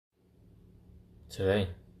Today,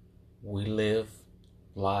 we live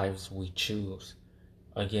lives we choose.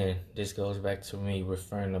 Again, this goes back to me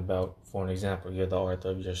referring about, for an example, you're the author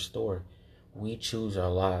of your story. We choose our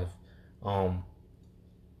life. Um,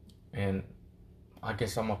 and I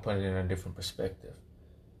guess I'm gonna put it in a different perspective.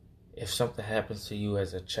 If something happens to you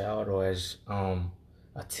as a child or as a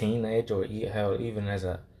teenager or hell, even as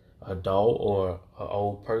a adult or an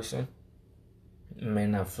old person, it may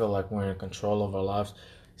not feel like we're in control of our lives.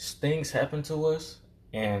 Things happen to us,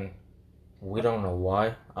 and we don't know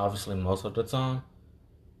why, obviously, most of the time,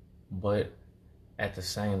 but at the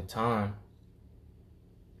same time,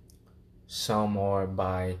 some are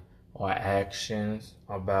by our actions,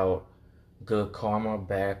 about good karma,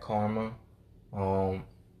 bad karma, um,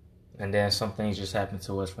 and then some things just happen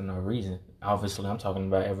to us for no reason. Obviously, I'm talking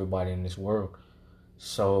about everybody in this world.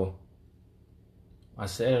 So, I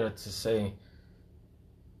said it to say,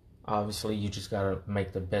 obviously, you just gotta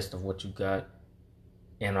make the best of what you got,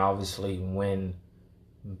 and obviously, when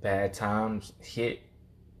bad times hit,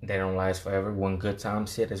 they don't last forever. When good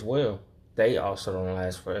times hit as well, they also don't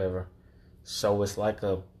last forever. So it's like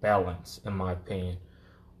a balance, in my opinion.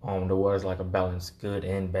 The word is like a balance, good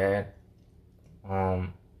and bad.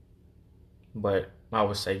 Um, but I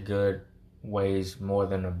would say good weighs more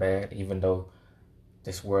than a bad, even though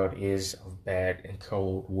this world is a bad and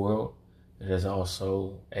cold world. It is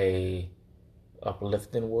also a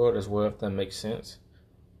uplifting world as well, if that makes sense.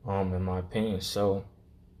 In my opinion. So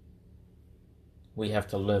we have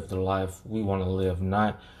to live the life we want to live,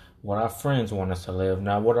 not what our friends want us to live,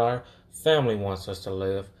 not what our family wants us to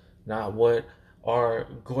live, not what our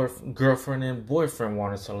girlfriend and boyfriend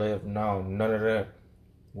want us to live. No, none of that.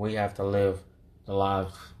 We have to live the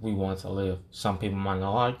lives we want to live. Some people might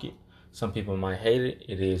not like it. Some people might hate it.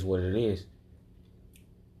 It is what it is.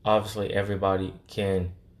 Obviously, everybody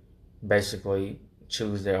can basically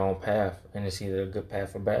choose their own path, and it's either a good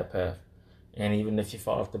path or bad path. And even if you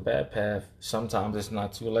fall off the bad path, sometimes it's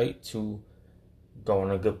not too late to go on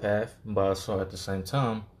a good path. But also at the same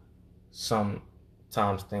time,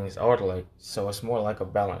 sometimes things are late. So it's more like a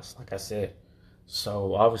balance, like I said.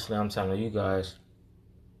 So obviously I'm telling you guys,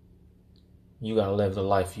 you gotta live the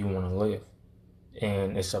life you wanna live.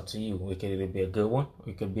 And it's up to you. It could either be a good one, or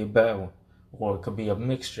it could be a bad one. Or it could be a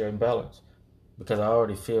mixture and balance. Because I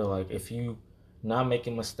already feel like if you not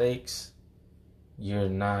making mistakes, you're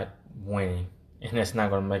not winning, and that's not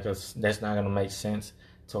gonna make sense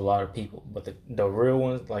to a lot of people. But the real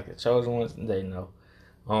ones, like the chosen ones, they know.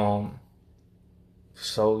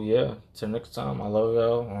 So yeah, till next time, I love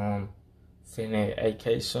y'all. Finna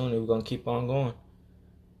 8K soon, and we're gonna keep on going,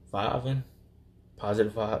 vibing,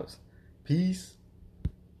 positive vibes. Peace.